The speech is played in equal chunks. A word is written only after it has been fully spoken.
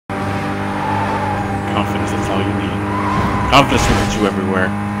confidence. That's all you need. Confidence will get you everywhere.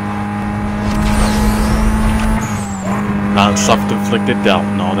 Not self-inflicted doubt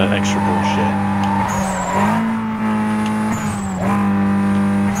and all that extra bullshit.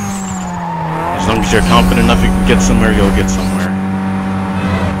 As long as you're confident enough you can get somewhere, you'll get somewhere.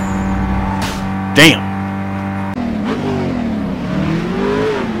 Damn!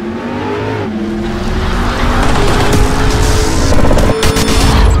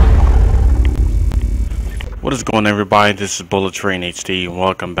 What is going on, everybody? This is Bullet Train HD and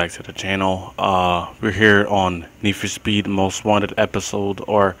welcome back to the channel. We're here on Need for Speed Most Wanted episode,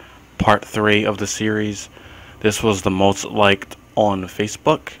 or part 3 of the series. This was the most liked on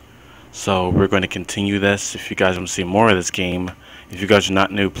Facebook, so we're going to continue this. If you guys want to see more of this game, if you guys are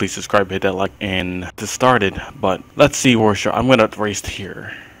not new, please subscribe, hit that like, and get started. But let's see where I'm going to race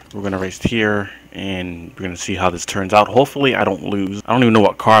here. We're going to race here, and we're going to see how this turns out. Hopefully I don't lose. I don't even know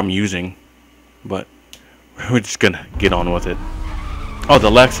what car I'm using, but we're just gonna get on with it. Oh, the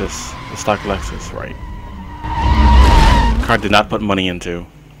Lexus. The stock Lexus, right. Car did not put money into.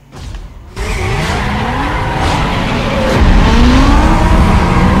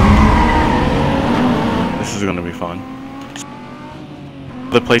 This is gonna be fun.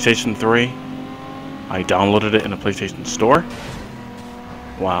 The PlayStation 3. I downloaded it in the PlayStation Store.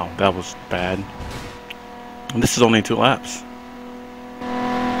 Wow, that was bad. And this is only 2 laps.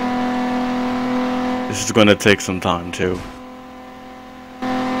 This is going to take some time too.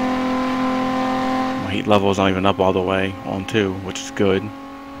 My heat level is not even up all the way on 2, which is good,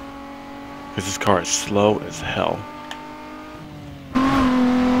 because this car is slow as hell.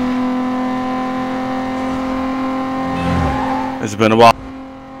 It's been a while since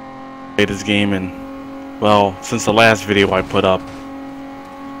I played this game, and well, since the last video I put up,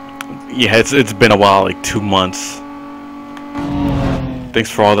 yeah, it's been a while, like 2 months. Thanks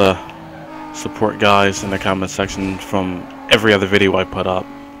for all the support, guys, in the comment section from every other video I put up.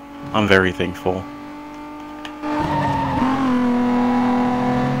 I'm very thankful.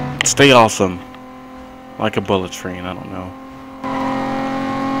 Stay awesome, like a bullet train. I don't know.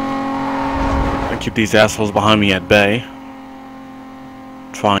 I keep these assholes behind me at bay,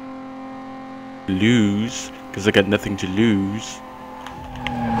 trying to lose because I got nothing to lose.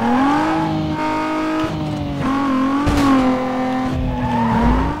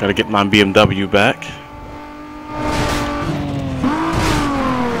 Gotta get my BMW back.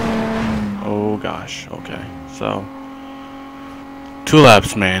 Oh gosh, okay. So 2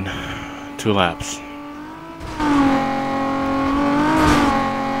 laps, man. 2 laps.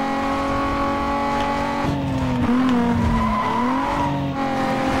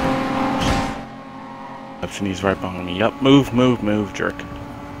 And he's right behind me. Yup, move, move, move, jerk.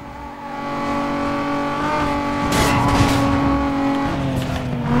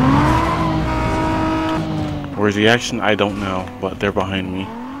 Where's the action? I don't know, but they're behind me.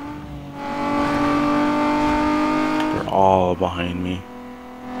 They're all behind me.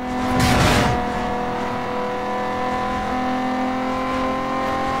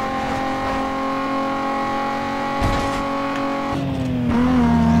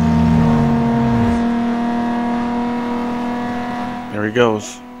 There he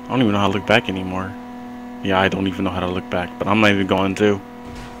goes. I don't even know how to look back anymore. Yeah, I don't even know how to look back, but I'm not even going to.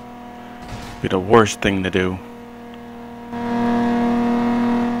 Be the worst thing to do.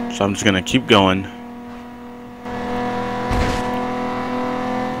 So I'm just gonna keep going.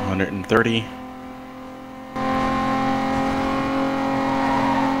 130.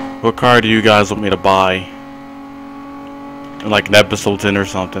 What car do you guys want me to buy? Like an episode 10 or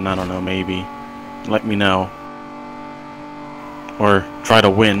something, I don't know, maybe. Let me know. Or try to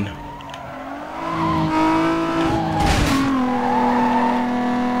win.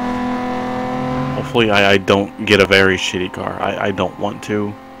 Hopefully I don't get a very shitty car. I don't want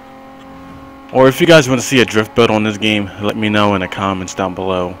to. Or if you guys want to see a drift build on this game, let me know in the comments down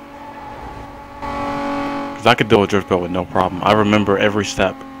below. Because I could do a drift build with no problem. I remember every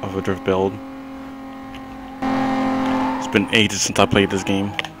step of a drift build. It's been ages since I played this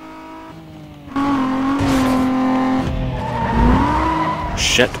game.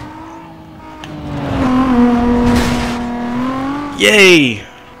 Shit. Yay!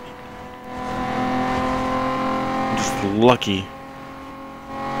 I'm just lucky.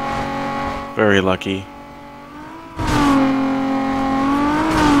 Very lucky.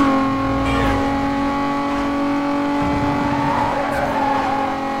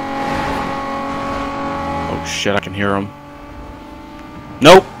 Oh shit, I can hear him.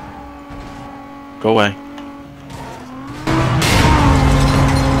 Nope! Go away.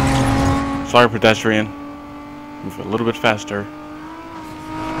 Sorry, pedestrian. Move a little bit faster.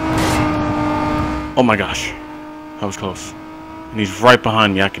 Oh my gosh. That was close. And he's right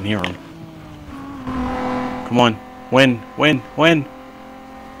behind me. I can hear him. Come on. Win. Win. Win.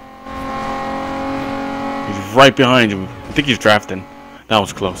 He's right behind you. I think he's drafting. That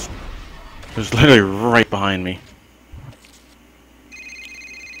was close. He was literally right behind me.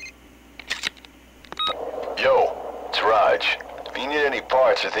 Yo, it's Raj. If you need any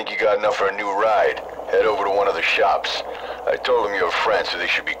parts or think you got enough for a new ride, head over to one of the shops. I told them you have friends, so they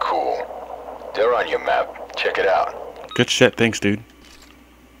should be cool. They're on your map. Check it out. Good shit. Thanks, dude.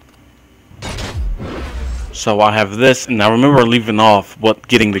 So I have this, and I remember leaving off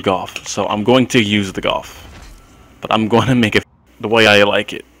getting the golf. So I'm going to use the golf. But I'm going to make it the way I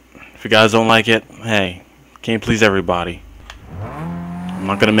like it. If you guys don't like it, hey, can't please everybody. I'm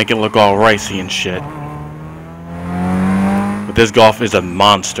not going to make it look all ricey and shit. But this golf is a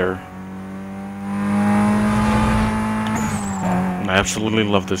monster. And I absolutely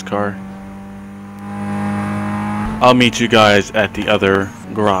love this car. I'll meet you guys at the other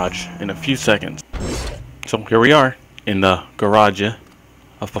garage in a few seconds. So here we are in the garage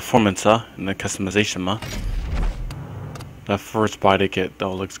of performance in the customization. That first buy ticket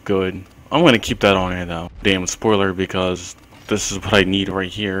though looks good. I'm gonna keep that on here though. Damn spoiler, because this is what I need right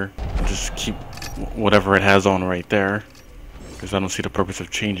here. Just keep whatever it has on right there, because I don't see the purpose of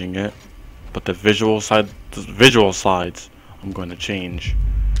changing it. But the visual sides, I'm going to change.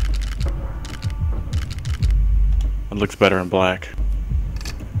 It looks better in black,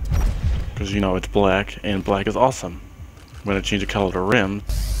 because you know it's black, and black is awesome. I'm going to change the color of the rim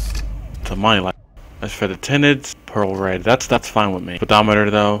to my light. As for the tinted, pearl red. That's fine with me. Speedometer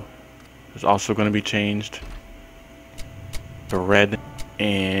though is also going to be changed to red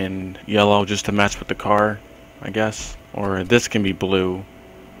and yellow, just to match with the car, I guess. Or this can be blue.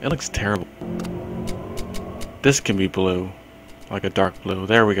 It looks terrible. This can be blue, like a dark blue.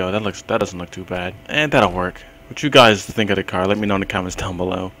 There we go. That doesn't look too bad, and that'll work. What you guys think of the car? Let me know in the comments down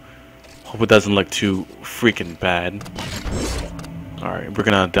below. Hope it doesn't look too freaking bad. Alright, we're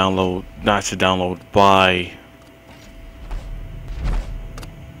gonna download, buy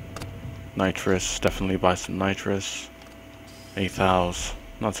nitrous. Definitely buy some nitrous. 8,000,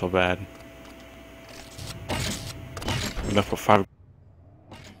 not so bad. Left with 5.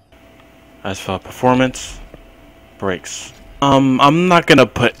 As for performance, brakes. I'm not gonna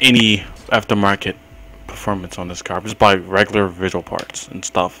put any aftermarket performance on this car. Just buy regular visual parts and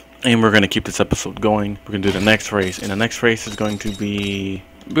stuff. And we're gonna keep this episode going. We're gonna do the next race, and the next race is going to be,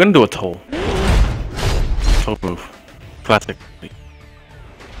 we're gonna do a toll booth, classic.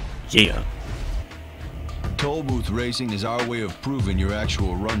 Yeah. Toll booth racing is our way of proving your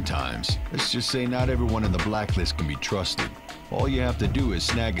actual run times. Let's just say not everyone in the blacklist can be trusted. All you have to do is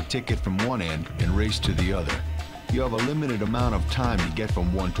snag a ticket from one end and race to the other. You have a limited amount of time to get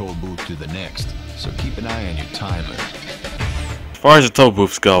from one toll booth to the next, so keep an eye on your timer. As far as the toll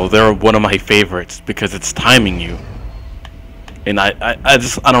booths go, they're one of my favorites because it's timing you. And I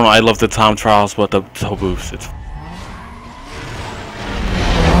don't know, I love the time trials with the toll booths. It's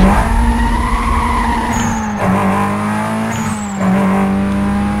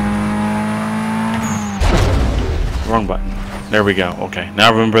wrong button. There we go. Okay,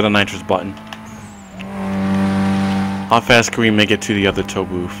 now remember the nitrous button. How fast can we make it to the other tow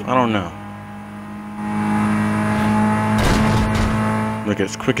booth? I don't know. Look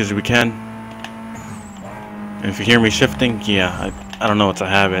as quick as we can. And if you hear me shifting, yeah, I don't know, it's a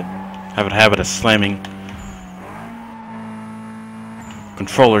habit. I have a habit of slamming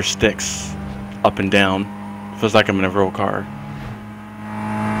controller sticks up and down. Feels like I'm in a real car.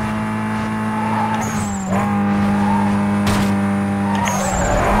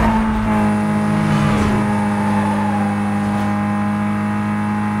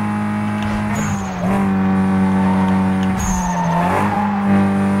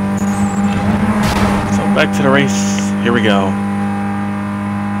 Back to the race. Here we go.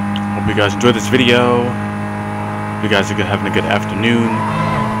 Hope you guys enjoyed this video. Hope you guys are having a good afternoon,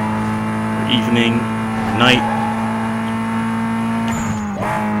 or evening, or night.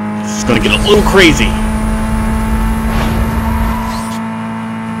 This is gonna get a little crazy.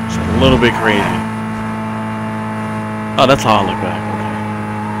 It's a little bit crazy. Oh, that's how I look back.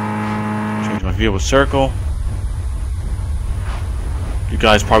 Okay. Change my view with circle. You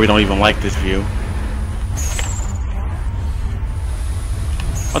guys probably don't even like this view.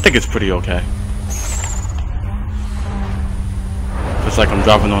 I think it's pretty okay. It's like I'm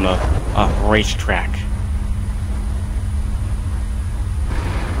driving on a racetrack.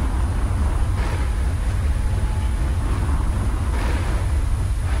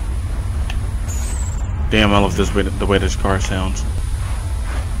 Damn, I love this way, the way this car sounds.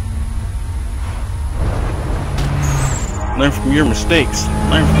 Learn from your mistakes.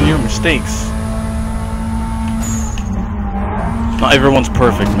 Learn from your mistakes. Not everyone's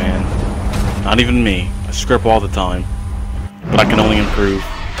perfect, man. Not even me. I screw up all the time. But I can only improve.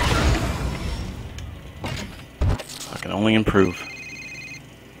 I can only improve.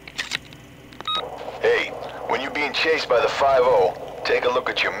 Hey, when you're being chased by the 5-0, take a look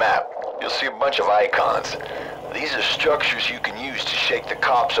at your map. You'll see a bunch of icons. These are structures you can use to shake the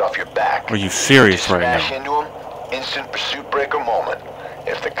cops off your back. Are you serious right now? Smash into them, instant pursuit breaker moment.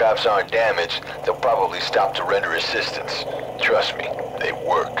 If the cops aren't damaged, they'll probably stop to render assistance. Trust me, they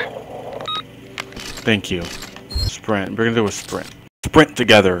work. Thank you. Sprint. We're gonna do a sprint. Sprint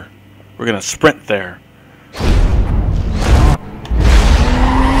together. We're gonna sprint there.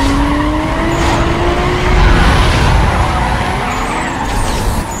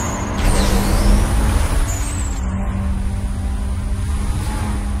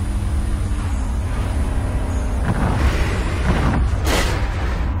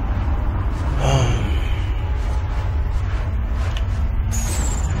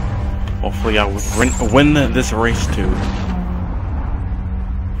 Hopefully I will win this race too.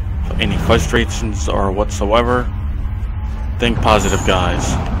 So any frustrations or whatsoever, think positive,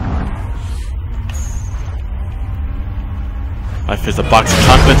 guys. Life is a box of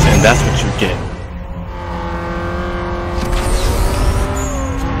chocolates and that's what you get.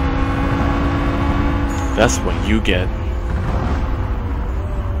 That's what you get.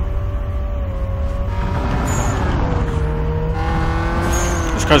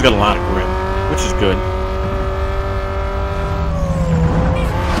 This car's got a lot of grip, which is good.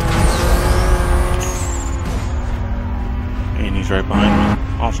 And he's right behind me.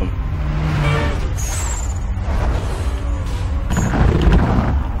 Awesome.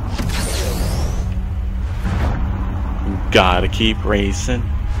 Gotta keep racing.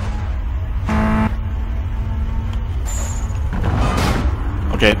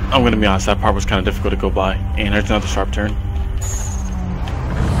 Okay, I'm gonna be honest, that part was kind of difficult to go by. And there's another sharp turn.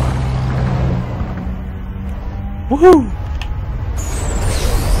 Woohoo!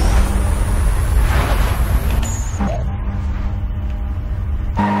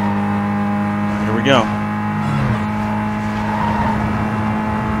 Here we go.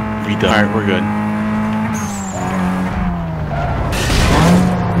 Alright, we're good.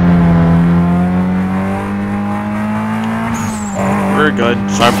 We're good.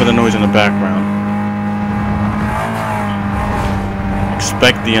 Sorry for the noise in the background.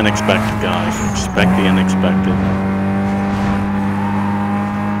 Expect the unexpected, guys. Expect the unexpected.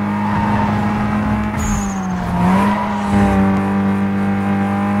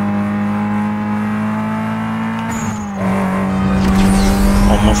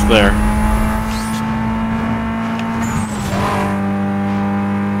 Almost there.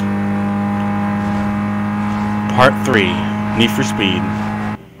 Part 3, Need for Speed.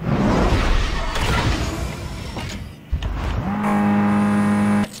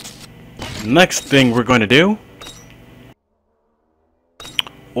 Next thing we're going to do.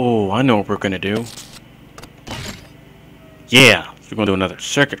 Oh, I know what we're going to do. Yeah, we're going to do another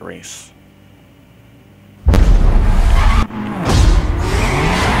circuit race.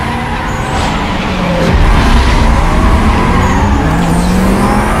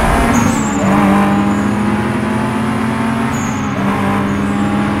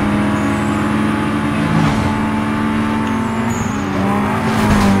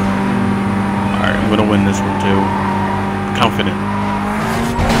 I'm gonna win this one too. Confident.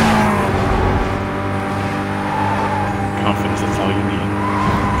 Confidence, that's all you need.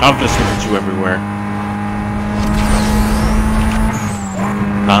 Confidence will get you everywhere.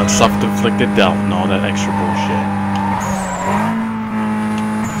 Not self-inflicted doubt and all that extra bullshit.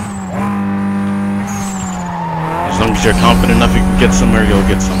 As long as you're confident enough you can get somewhere, you'll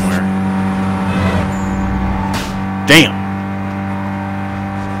get somewhere. Damn!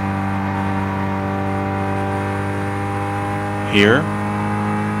 Here.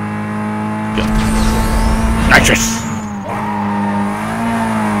 Go. Nitrous!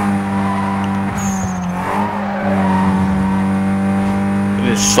 It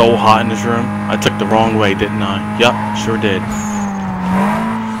is so hot in this room. I took the wrong way, didn't I? Yup, sure did.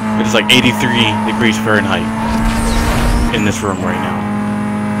 It is like 83 degrees Fahrenheit in this room right now.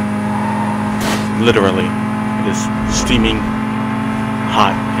 Literally. It is steaming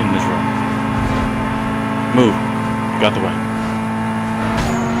hot in this room. Move. Got the way.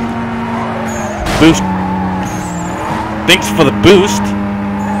 Boost. Thanks for the boost.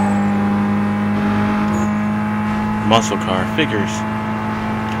 Muscle car figures.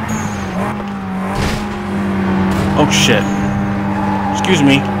 Oh shit. Excuse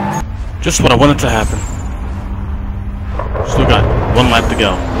me. Just what I wanted to happen. Still got one lap to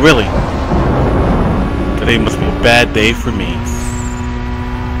go. Really? Today must be a bad day for me.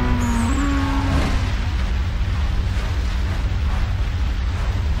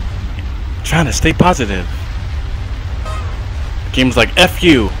 Trying to stay positive. The game's like F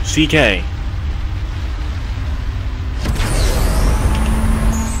you, CK.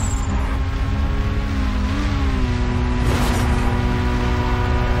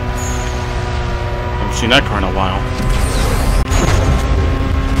 Haven't seen that car in a while.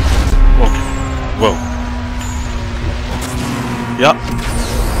 Okay. Whoa. Yep.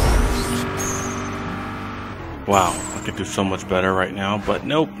 Wow, I could do so much better right now, but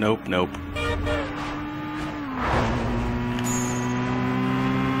nope, nope, nope.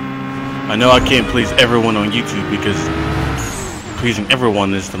 I know I can't please everyone on YouTube because pleasing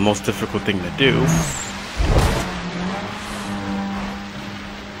everyone is the most difficult thing to do.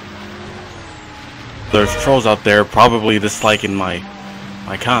 There's trolls out there probably disliking my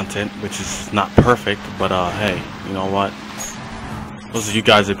content, which is not perfect, but hey, you know what? Those are you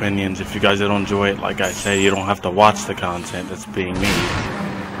guys' opinions. If you guys don't enjoy it, like I said, you don't have to watch the content that's being made.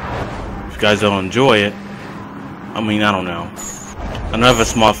 If you guys don't enjoy it, I mean, I don't know. I know I have a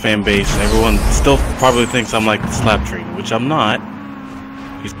small fan base. Everyone still probably thinks I'm like the slap train, which I'm not.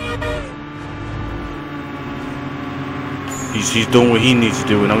 He's doing what he needs to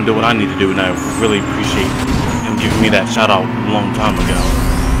do, and I'm doing what I need to do, and I really appreciate him giving me that shout out a long time ago.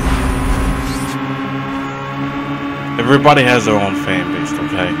 Everybody has their own fan base,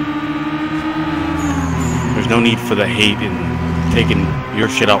 okay? There's no need for the hate and taking your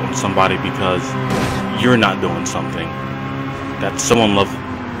shit out on somebody because you're not doing something that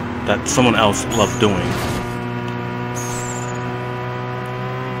someone else loved doing.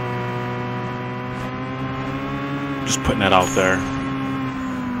 Just putting that out there.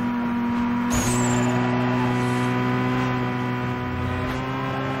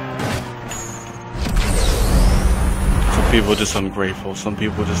 Some people are just ungrateful. Some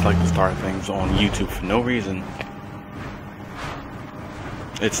people just like to start things on YouTube for no reason.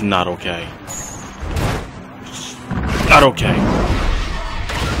 It's not okay. It's not okay.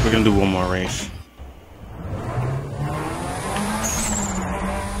 We're gonna do one more race.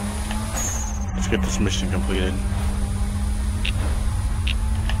 Let's get this mission completed.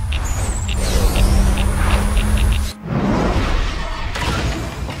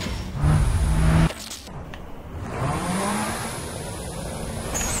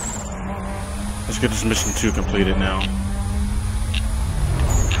 Let's get this mission 2 completed now.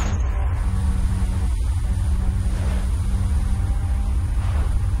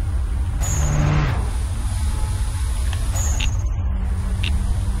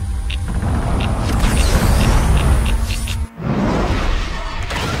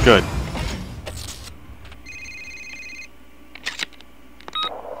 Good.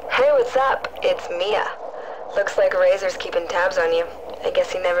 Hey, what's up? It's Mia. Looks like Razor's keeping tabs on you. I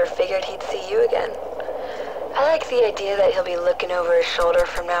guess he never figured he'd see you again. I like the idea that he'll be looking over his shoulder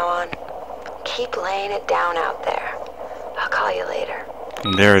from now on. Keep laying it down out there. I'll call you later.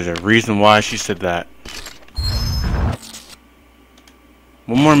 And there is a reason why she said that.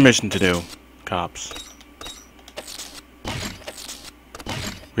 One more mission to do, cops.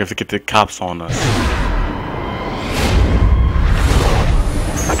 We have to get the cops on us.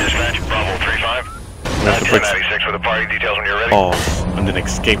 Dispatch, Bravo 35. We have to break 1096 with the party details when you're ready. balls and then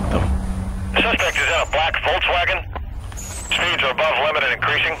escape them. The suspect is in a black Volkswagen. Speeds are above limit and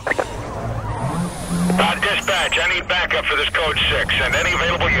increasing. Dispatch, I need backup for this code 6 and any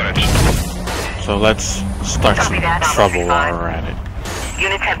available units. So let's start some trouble while we're at it.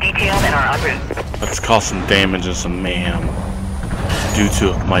 Units have detailed and are en route. Let's cause some damage and some mayhem due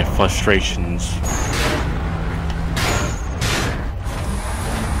to my frustrations.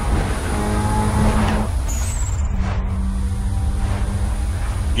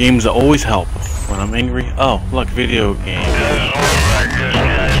 Games always help when I'm angry. Oh, look, video game.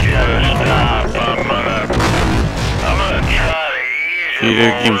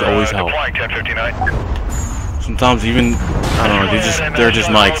 Video games always help. Sometimes even, I don't know, they're just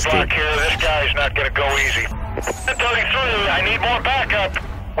my escape. This guy's not gonna go easy. 33, I need more backup.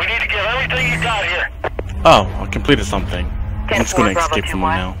 We need to give everything you got here. Oh, I completed something. I'm just gonna escape from them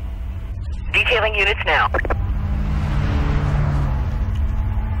now. Detailing units now.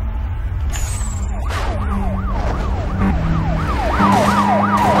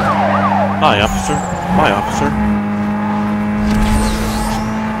 Hi, officer. Bye, officer.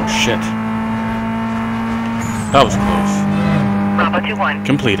 Oh, shit. That was close. Bravo 2-1.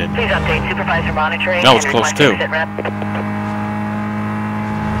 Completed. Please update supervisor monitoring. That was close, too.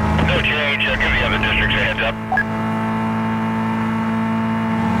 No change. I'll give the other districts a heads up.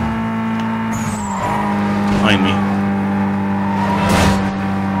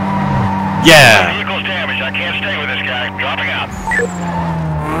 Yeah. Vehicle's damaged. I can't stay with this guy. Dropping out.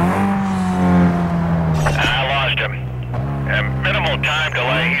 I lost him. Minimal time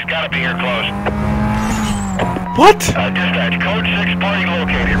delay. He's got to be here close. What? Dispatch, code 6, party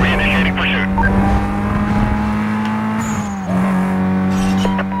located. Reinitiating pursuit.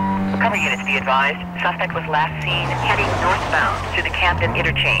 Cover units be advised. Suspect was last seen heading northbound to the Camden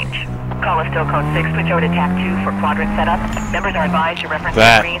interchange. Call us still code 6. Switch over to TAC 2 for quadrant setup. Members are advised to reference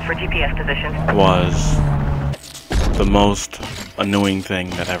the screens for GPS positions. Was the most annoying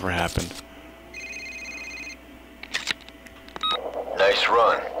thing that ever happened. Nice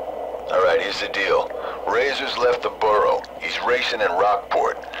run. Alright, here's the deal. Razor's left the borough. He's racing in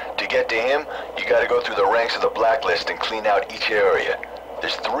Rockport. To get to him, you gotta go through the ranks of the blacklist and clean out each area.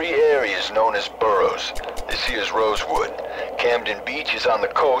 There's 3 areas known as boroughs. This here's Rosewood. Camden Beach is on the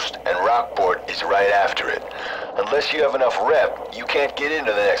coast, and Rockport is right after it. Unless you have enough rep, you can't get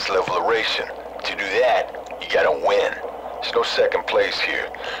into the next level of racing. To do that, you gotta win. There's no second place here.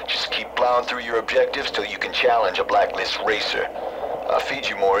 Just keep plowing through your objectives till you can challenge a blacklist racer. I'll feed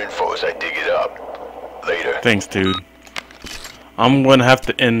you more info as I dig it up. Later. Thanks, dude. I'm gonna have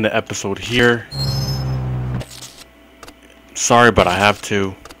to end the episode here. Sorry, but I have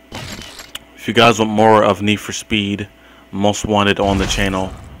to. If you guys want more of Need for Speed Most Wanted on the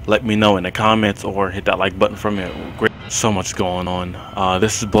channel, let me know in the comments or hit that like button for me. Great. So much going on.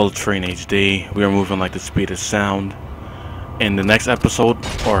 This is Bullet Train HD. We are moving like the speed of sound. In the next episode,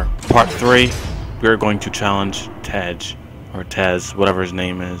 or part 3, we are going to challenge Tej, or Tez, whatever his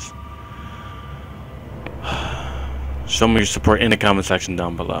name is. Show me your support in the comment section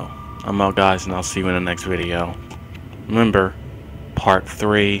down below. I'm out, guys, and I'll see you in the next video. Remember, part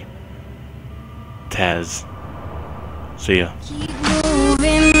 3, Tez. See ya. Keep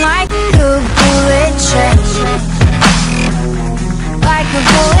moving like a bullet train. Like a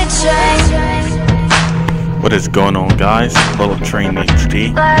bullet train. What is going on, guys? Bullet Train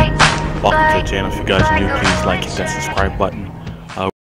HD. Welcome to the channel. If you guys are new, please like, hit that subscribe button.